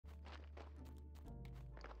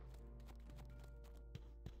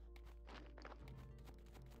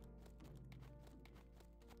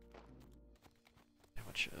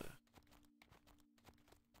Gotcha.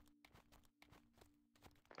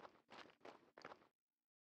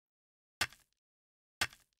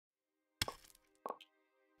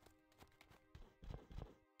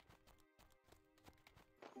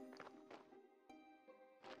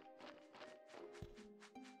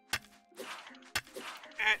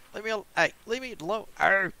 Leave me alone. Hey, leave me alone.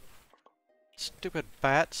 Arr! Stupid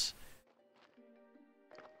bats.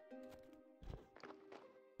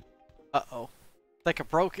 Uh-oh. Think I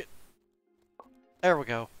broke it. There we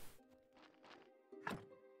go.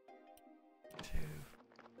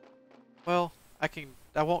 Well, I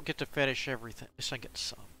won't get to finish everything. At least I get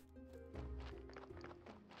some.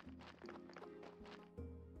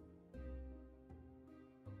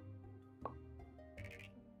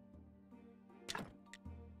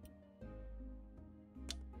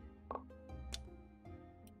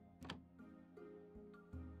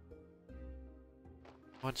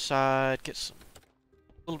 One side, get some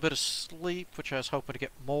little bit of sleep, which I was hoping to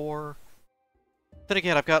get more. Then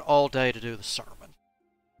again, I've got all day to do the sermon.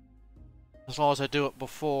 As long as I do it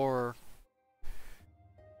before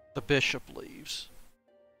the bishop leaves.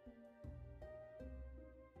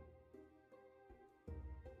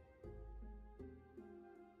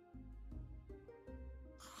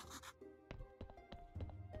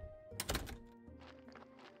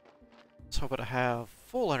 Let's hope I have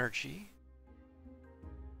full energy.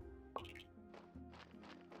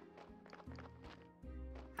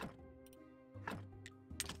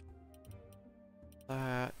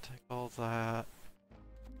 That, take all that.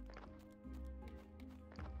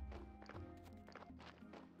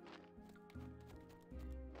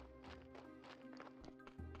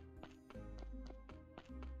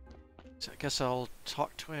 So I guess I'll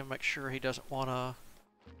talk to him, make sure he doesn't want to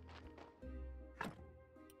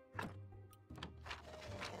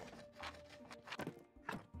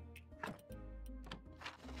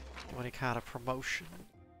do any kind of promotion.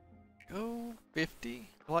 Go 50.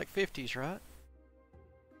 I like 50s, right?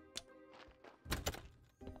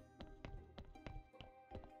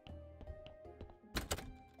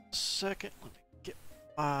 Second, let me get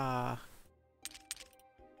my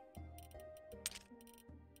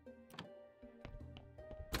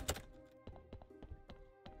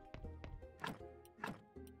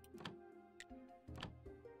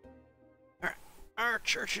our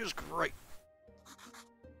church is great.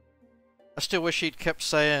 I still wish he'd kept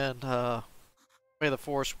saying, may the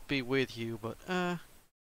force be with you, but,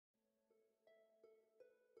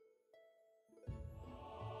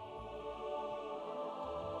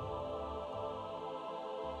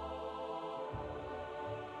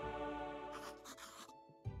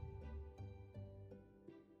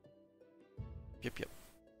 Yep.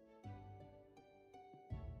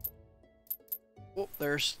 Oh,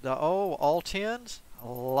 there's the, oh, all 10s? I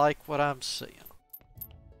like what I'm seeing.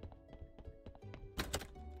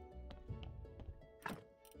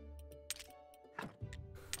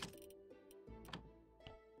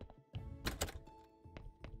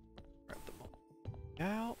 Grab them all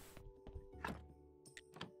out.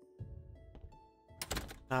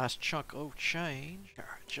 Nice chunk of change.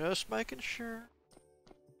 Alright, just making sure.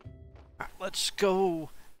 Alright, let's go.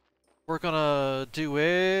 We're gonna do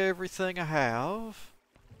everything I have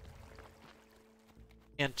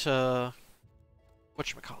into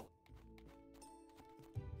whatchamacallit.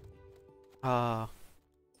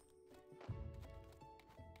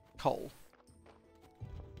 Coal.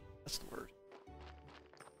 That's the word.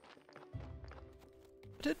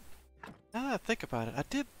 Now that I think about it, I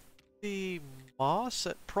did the moss.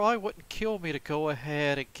 It probably wouldn't kill me to go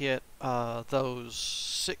ahead and get those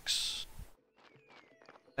 6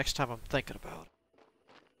 next time I'm thinking about it.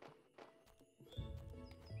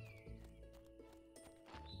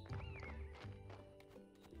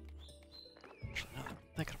 Actually, no, I'm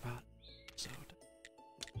thinking about it. So,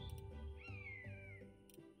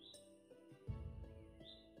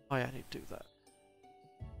 oh yeah, I need to do that.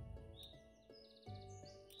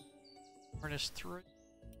 Furnace 3.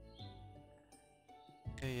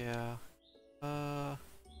 Yeah.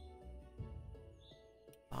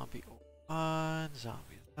 Zombie 1,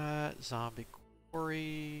 zombie that, zombie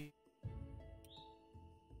quarry.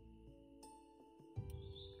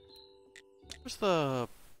 Where's the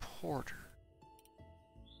porter?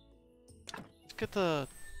 Let's get the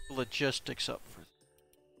logistics up for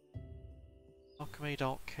alchemy.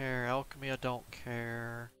 Don't care. Alchemy, I don't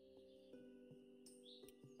care.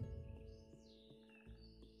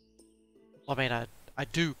 Well, I mean, I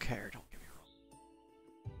do care. Don't get me wrong.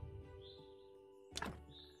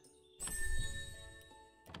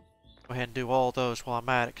 Go ahead and do all those while I'm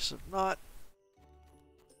at it, because if not,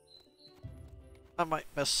 I might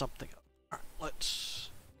mess something up. Alright, let's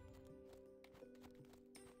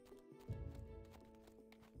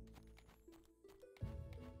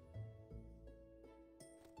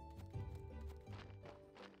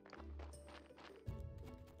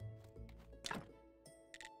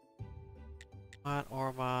Mine,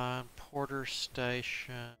 ore mine, Porter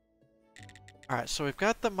Station. Alright, so we've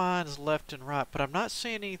got the mines left and right, but I'm not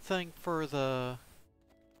seeing anything for the...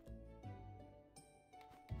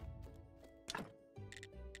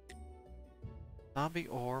 Zombie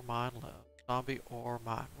ore mine left. Zombie ore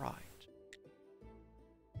mine right.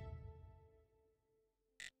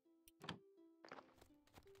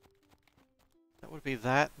 That would be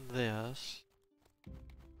that and this.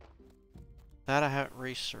 That I haven't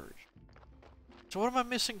researched. So what am I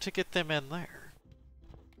missing to get them in there?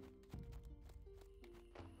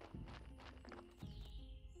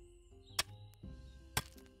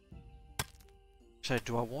 So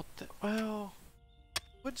do I want that? Well,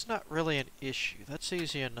 wood's not really an issue. That's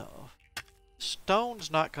easy enough.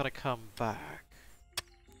 Stone's not going to come back.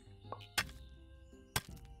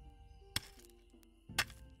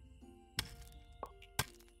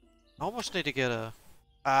 I almost need to get a...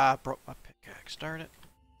 Ah, I broke my pickaxe, darn it.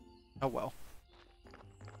 Oh well.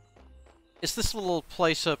 It's this little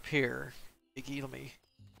place up here. Iggy, let me...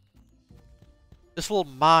 This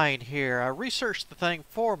little mine here. I researched the thing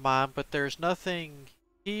for mine, but there's nothing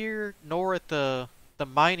here nor at the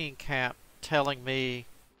mining camp telling me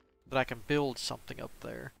that I can build something up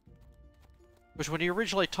there. Which when you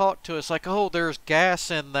originally talked to us, like, oh, there's gas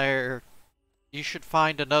in there. You should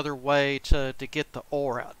find another way to get the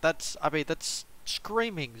ore out. That's, I mean, that's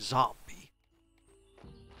screaming zombie.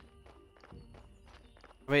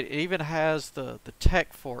 I mean, it even has the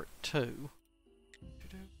tech for it, too.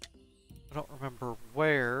 I don't remember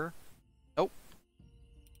where. Nope.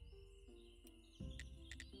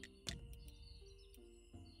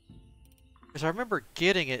 Because I remember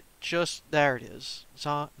getting it just... There it is.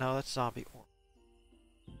 No, that's zombie ore.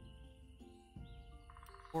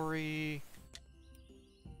 Ori...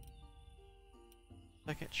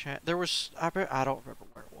 Second chat. There was... I don't remember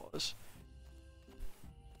where it was.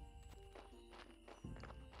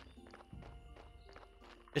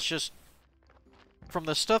 It's just... From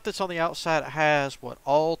the stuff that's on the outside, it has, what,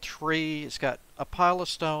 all three. It's got a pile of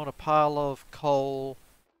stone, a pile of coal,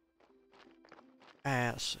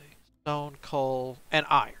 and let's see, stone, coal, and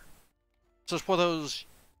iron. So it's one of those,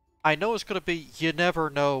 I know it's going to be, you never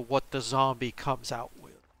know what the zombie comes out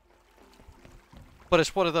with. But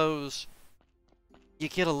it's one of those, you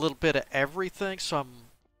get a little bit of everything, so I'm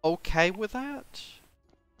okay with that.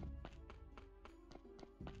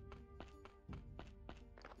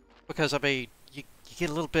 Because, I mean, you get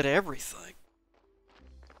a little bit of everything.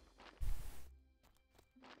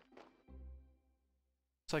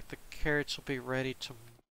 Looks like the carrots will be ready to...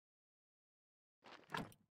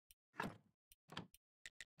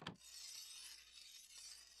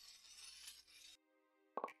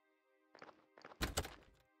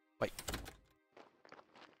 Wait.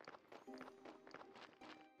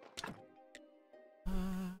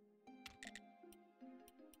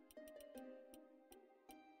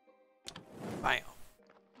 Bam.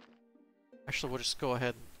 Actually, we'll just go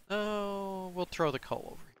ahead and... Oh, we'll throw the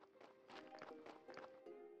coal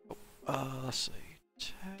over. Oh, let's see.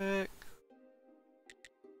 Tech...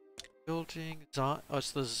 Building... Oh,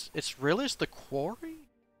 it's really the quarry?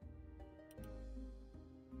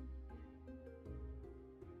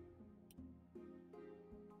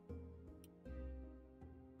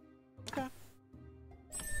 Okay.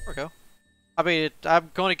 There we go. I mean,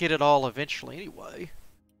 I'm going to get it all eventually anyway.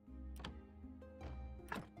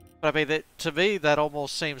 But I mean, to me, that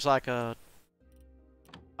almost seems like a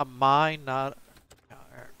mine, not...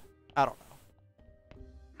 I don't know.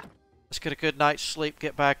 Let's get a good night's sleep,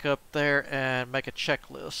 get back up there, and make a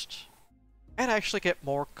checklist. And actually get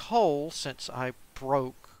more coal, since I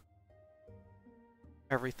broke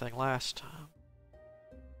everything last time.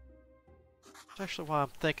 That's actually why I'm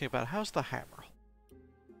thinking about it. How's the hammer?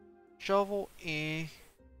 Shovel,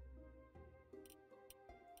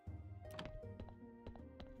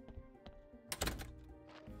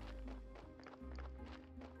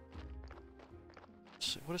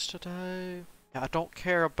 Let's see, what is today? Yeah, I don't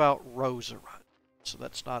care about Rosa right, so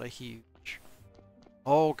that's not a huge...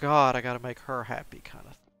 Oh god, I gotta make her happy kind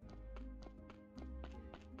of thing.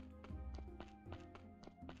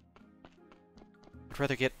 I'd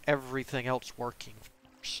rather get everything else working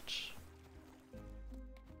first.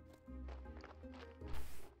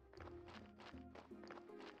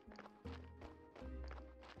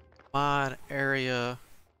 Mine area...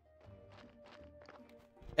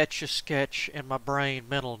 Etch-a-sketch in my brain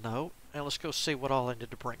mental note. And let's go see what all I need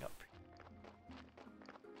to bring up.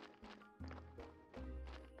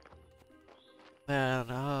 Then,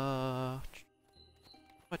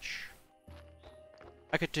 much?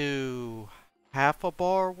 I could do half a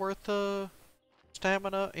bar worth of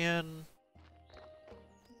stamina in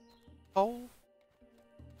coal?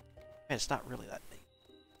 And it's not really that neat.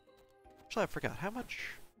 Actually, I forgot. How much?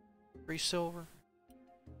 3 silver?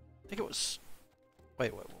 I think it was...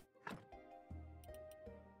 Wait.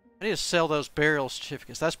 I need to sell those burial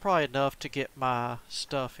certificates. That's probably enough to get my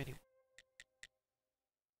stuff anyway.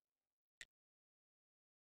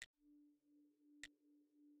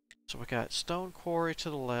 So we got stone quarry to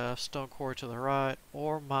the left, stone quarry to the right,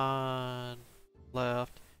 ore mine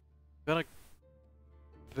left. Gonna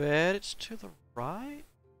bet it's to the right?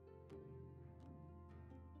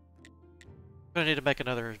 I'm gonna need to make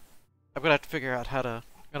another... I'm gonna have to figure out how to... I'm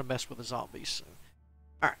gonna mess with the zombies soon.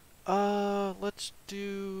 Alright, let's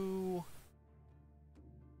do...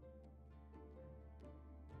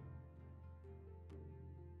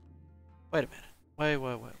 Wait a minute.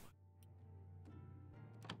 Wait.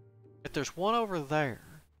 If there's one over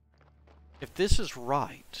there, if this is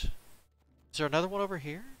right, is there another one over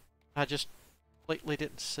here? I just completely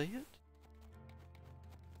didn't see it?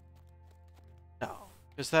 No,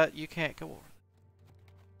 because that, you can't go over there.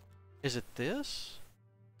 Is it this?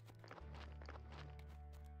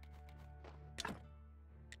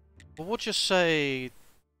 Well, we'll just say,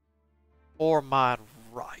 or mine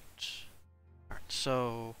right. Alright,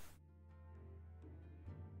 so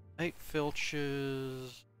 8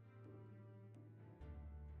 filches.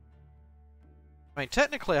 I mean,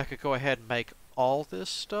 technically I could go ahead and make all this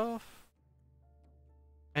stuff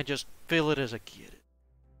and just fill it as I get it.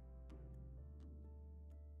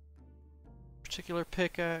 Particular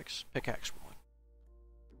pickaxe, pickaxe 1.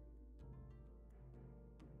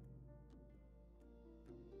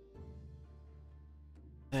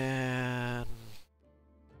 Then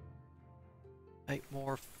 8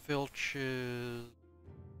 more filches.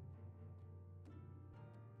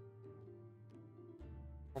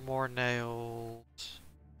 4 more nails.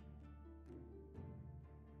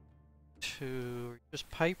 2, just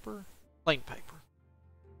paper? Plain paper.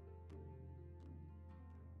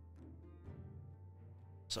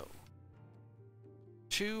 So,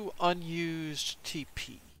 2 unused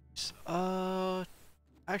TPs.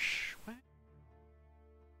 Wait.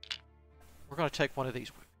 We're gonna take one of these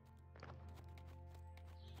with.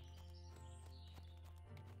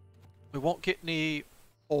 We won't get any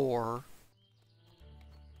ore.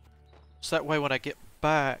 So that way when I get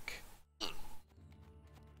back,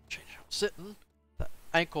 change how I'm sitting, the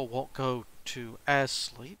ankle won't go to as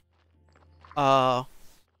sleep.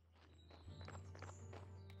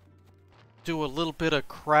 Do a little bit of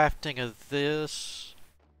crafting of this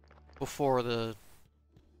before the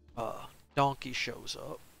donkey shows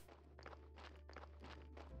up.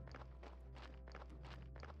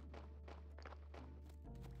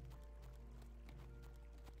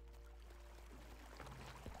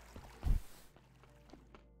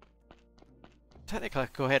 Technically, I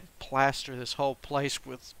could go ahead and plaster this whole place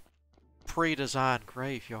with pre-designed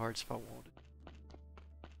graveyards if I wanted.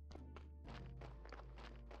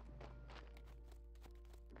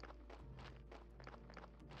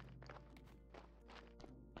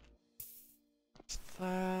 What's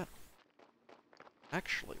that?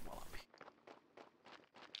 Actually, while I'm here.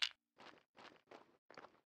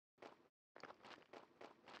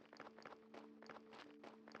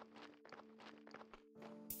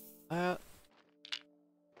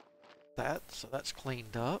 So that's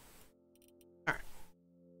cleaned up. Alright.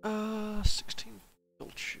 16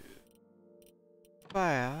 filches.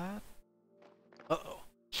 Bad. Uh-oh.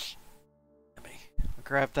 Let me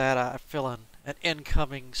grab that. I feel an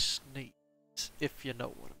incoming sneeze, if you know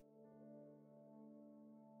what I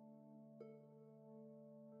mean.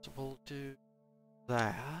 So we'll do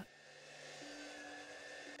that.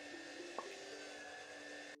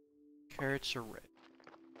 Carrots are red.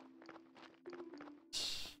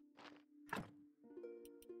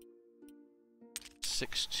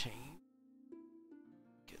 16.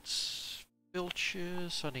 Gets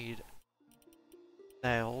filches. I need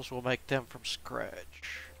nails. We'll make them from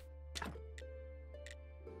scratch.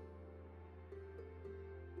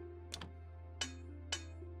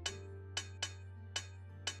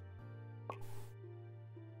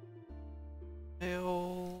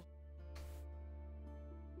 Nail.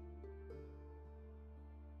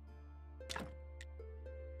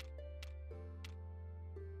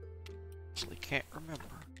 Actually can't remember.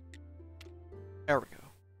 There we go.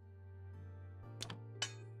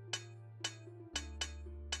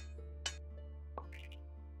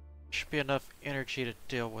 Should be enough energy to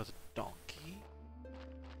deal with a donkey.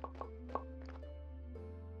 I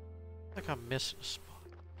think I'm missing a spot.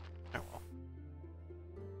 Oh well.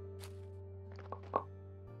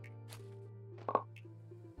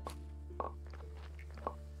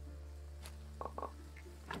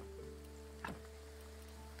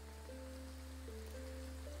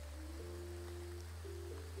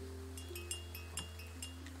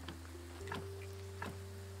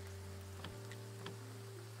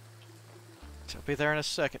 I'll be there in a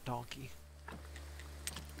second, donkey.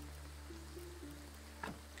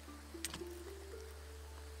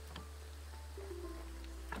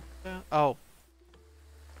 Oh.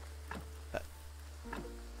 That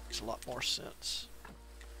makes a lot more sense.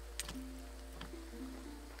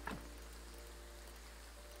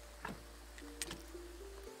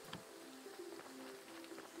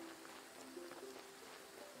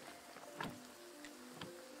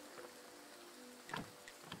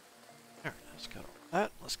 Alright, let's got all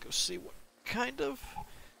that. Let's go see what kind of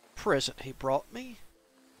present he brought me.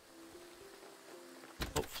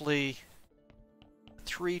 Hopefully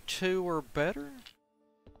 3-2 or better.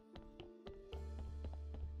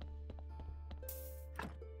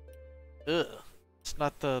 Ugh. It's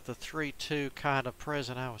not the 3-2 kind of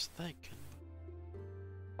present I was thinking.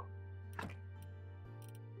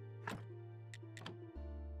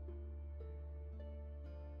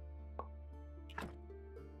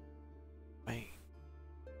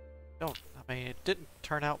 I mean, it didn't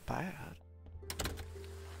turn out bad.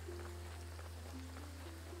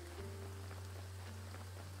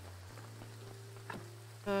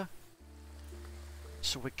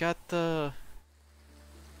 So we got the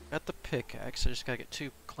pickaxe. I just gotta get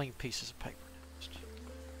 2 clean pieces of paper next.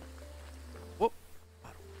 Whoop! I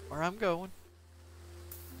don't know where I'm going.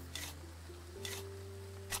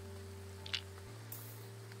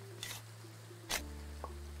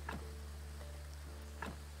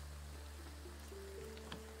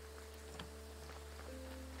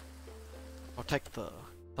 I'll take the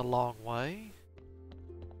long way.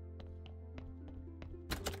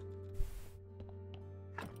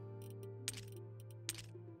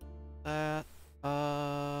 That,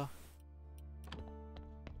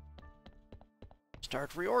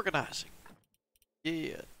 start reorganizing.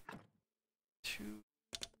 Yeah. 2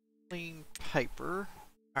 clean paper.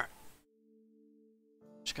 Alright.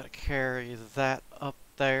 Just gotta carry that up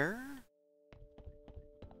there.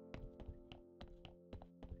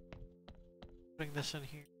 Putting this in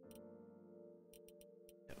here.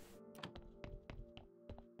 Yep.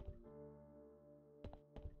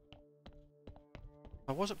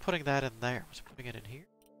 I wasn't putting that in there. Was I putting it in here?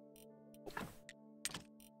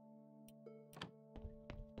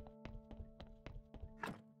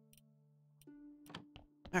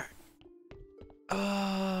 Alright.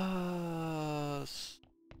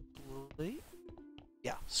 Sleep?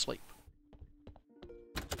 Yeah, sleep.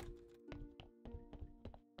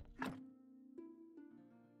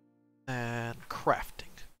 And crafting.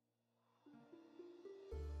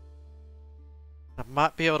 I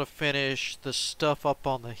might be able to finish the stuff up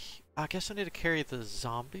on the... I guess I need to carry the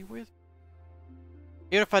zombie with me.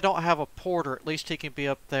 Even if I don't have a porter, at least he can be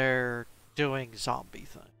up there doing zombie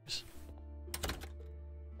things.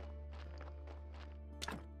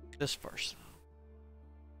 This first.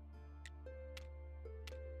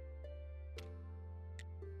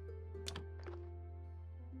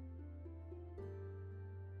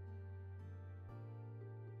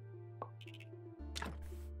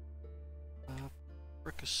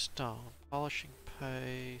 Brick of stone, polishing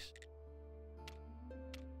paste.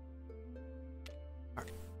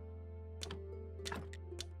 Alright.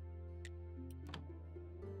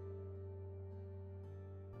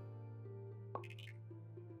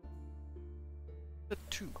 The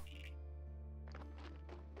 2.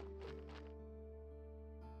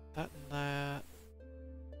 That and that.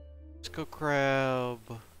 Let's go grab...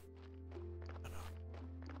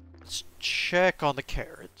 Let's check on the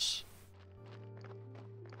carrots.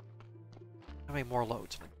 How many more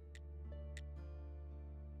loads?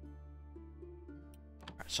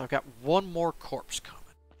 Alright, so I've got 1 more corpse coming.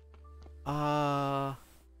 I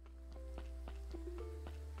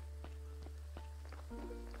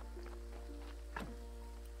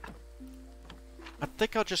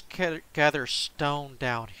think I'll just gather stone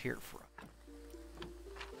down here for it.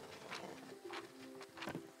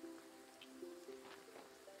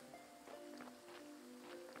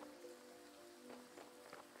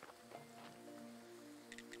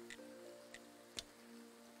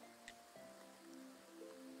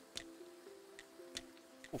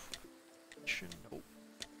 Oof. Nope.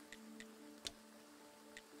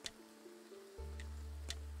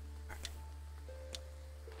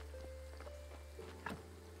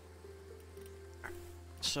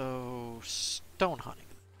 So, stone hunting.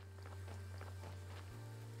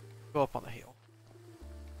 Go up on the hill.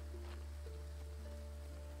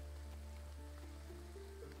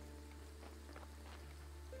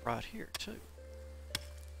 Right here, too.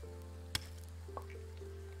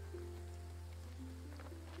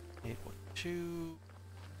 Need 1, 2,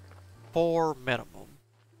 4 minimum.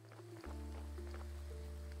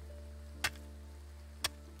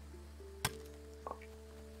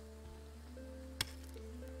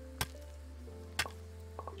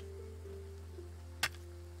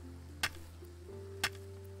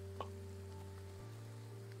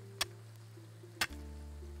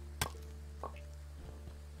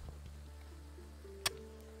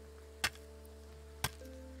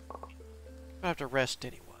 I have to rest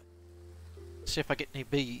anyway. See if I get any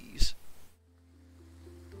bees.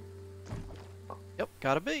 Yep,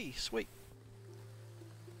 got a bee. Sweet.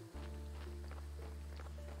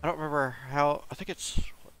 I don't remember how. I think it's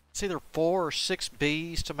either 4 or 6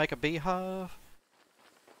 bees to make a beehive.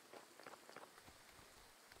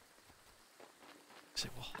 Let's see,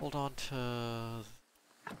 we'll hold on to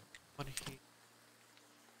one here.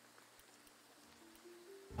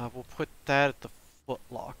 We'll put that at the foot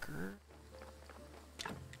locker.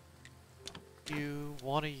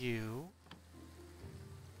 One of you.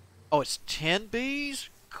 Oh, it's 10 bees?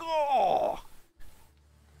 Gah!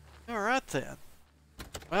 Alright then.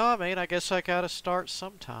 Well, I mean, I guess I gotta start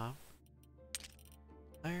sometime.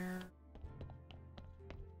 There.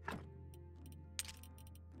 I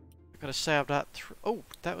gotta say I've got oh,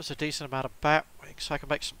 that was a decent amount of bat wings, so I can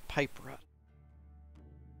make some paper out of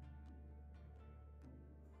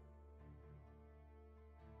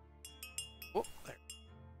it. Whoop, there.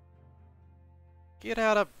 Get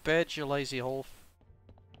out of bed, you lazy wolf.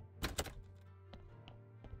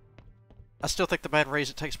 I still think the main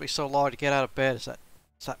reason it takes me so long to get out of bed is that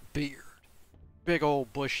beard. Big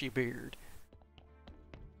old bushy beard.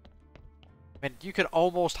 I mean, you could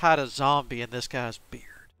almost hide a zombie in this guy's beard.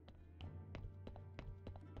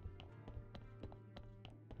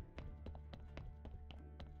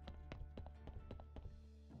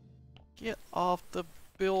 Get off the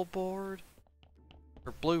billboard.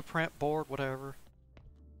 Or blueprint board, whatever.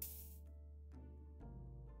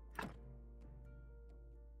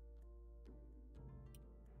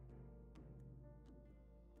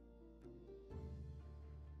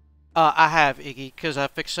 I have, Iggy, because I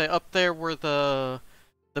fixate up there where the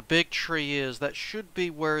big tree is. That should be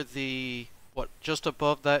where the just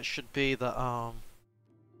above that should be the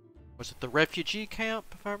was it the refugee camp,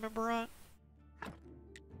 if I remember right?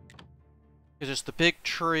 Because it's the big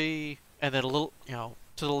tree, and then a little,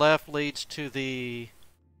 to the left leads to the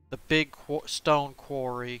big stone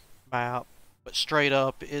quarry map, but straight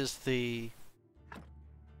up is the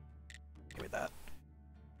give me that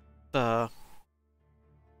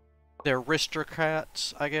the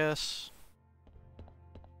aristocrats, I guess.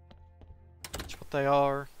 That's what they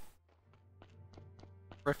are.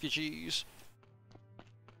 Refugees.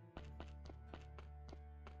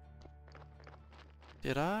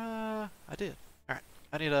 Did I? I did. Alright.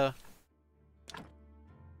 I need a... If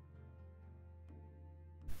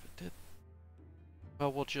it did...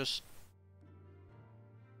 Well, we'll just...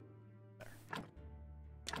 There.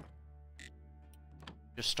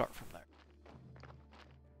 Just start from there.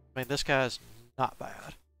 I mean, this guy's not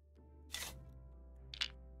bad.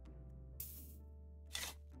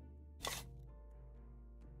 Let's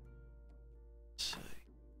see.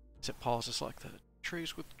 It pauses like that.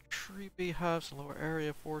 Trees with tree beehives in the lower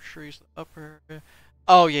area, 4 trees in the upper area.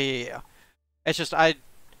 Oh, yeah. It's just, that's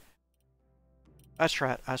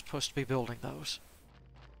right, I was supposed to be building those.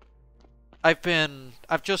 I've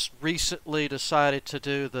just recently decided to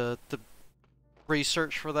do the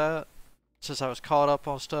research for that. Since I was caught up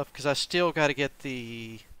on stuff, because I still got to get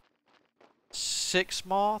the 6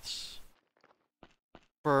 moths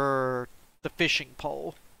for the fishing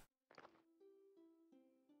pole.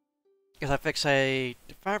 Because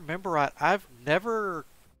if I remember right, I've never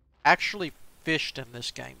actually fished in this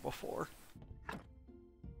game before.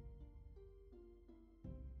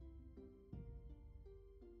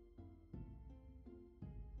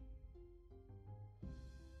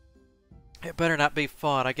 It better not be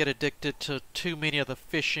fun. I get addicted to too many of the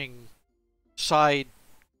fishing side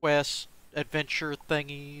quest adventure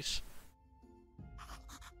thingies.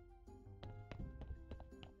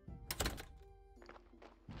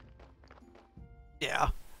 Yeah.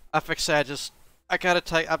 I gotta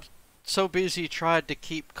take, I'm so busy trying to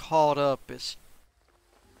keep caught up.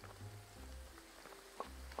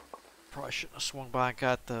 Probably shouldn't have swung by and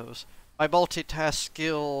got those. My multitask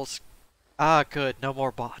skills, good, no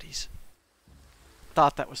more bodies.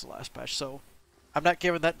 Thought that was the last patch, so I'm not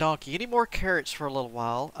giving that donkey any more carrots for a little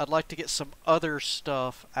while. I'd like to get some other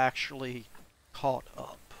stuff actually caught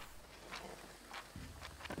up.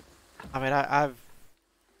 I mean, I've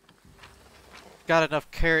got enough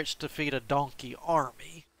carrots to feed a donkey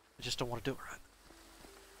army. I just don't want to do it right.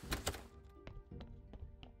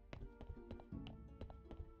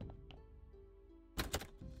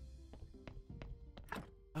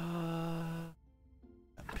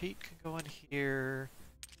 Pete can go in here.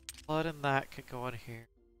 Blood and that can go in here.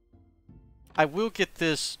 I will get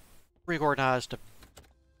this reorganized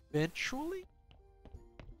eventually.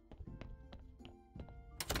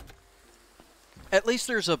 At least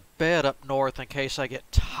there's a bed up north in case I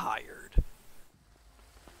get tired.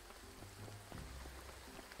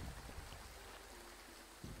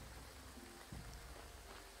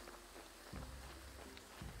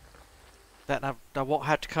 that I won't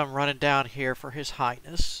have to come running down here for His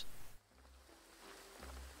Highness.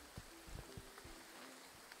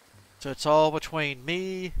 So it's all between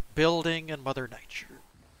me, building, and Mother Nature.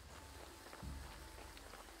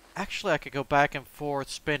 Actually, I could go back and forth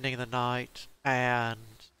spending the night and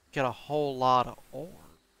get a whole lot of ore.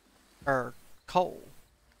 Or coal.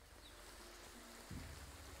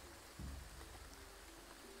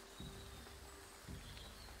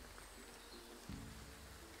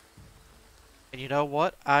 And you know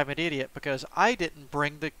what? I'm an idiot because I didn't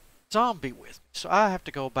bring the zombie with me. So I have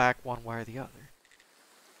to go back one way or the other.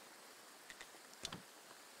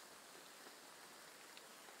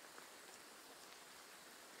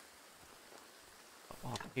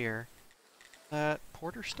 On here. That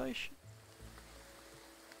Porter Station?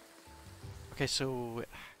 Okay, so it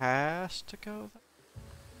has to go there.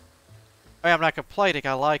 I mean, I'm not complaining.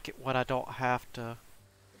 I like it when I don't have to.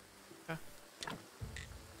 Okay.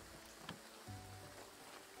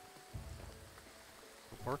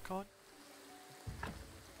 Work on.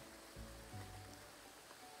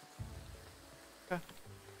 Okay.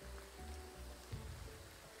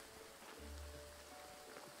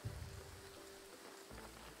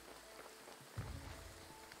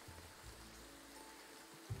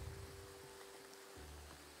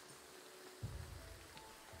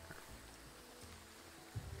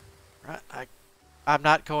 Right, I'm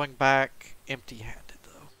not going back empty-handed,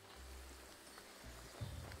 though.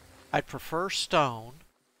 I'd prefer stone,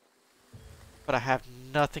 but I have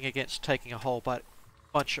nothing against taking a whole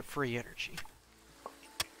bunch of free energy.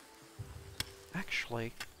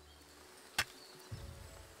 Actually,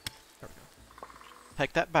 there we go.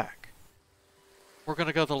 Take that back. We're going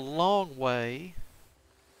to go the long way,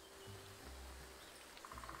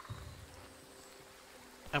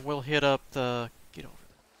 and we'll hit up the, get over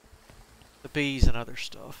there, the bees and other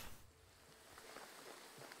stuff.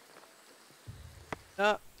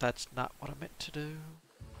 No, that's not what I meant to do.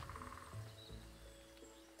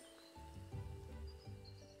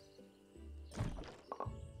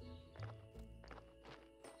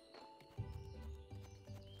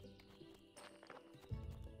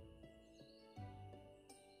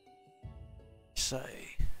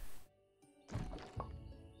 Say.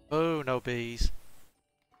 Oh, no bees.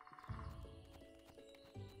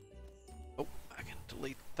 Oh, I can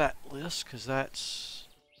delete that list because that's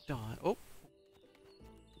done. Oh.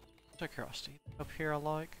 Curiosity. Up here I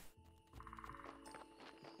like.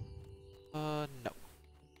 No.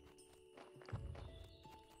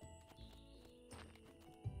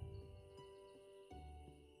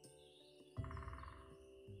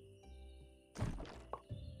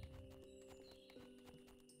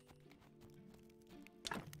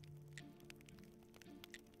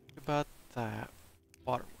 About that.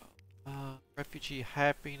 Water well. Refugee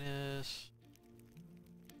happiness.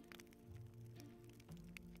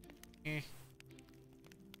 Eh.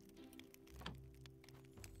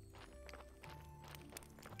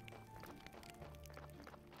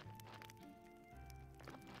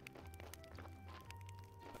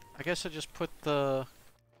 I guess I just put the...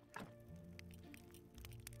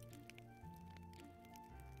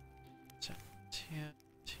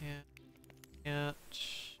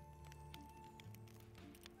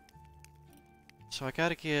 So I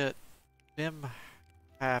gotta get them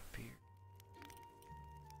happier.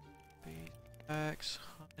 Beeswax,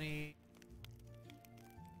 honey.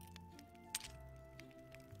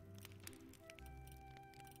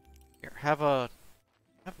 Here, have a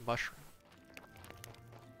mushroom.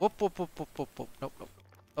 Whoop, whoop, whoop, whoop, whoop, whoop. Nope, nope,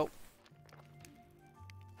 nope.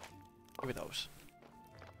 Give me those.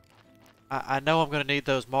 I know I'm gonna need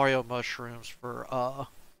those Mario mushrooms for,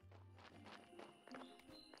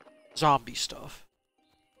 zombie stuff.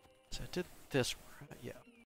 So I did this one.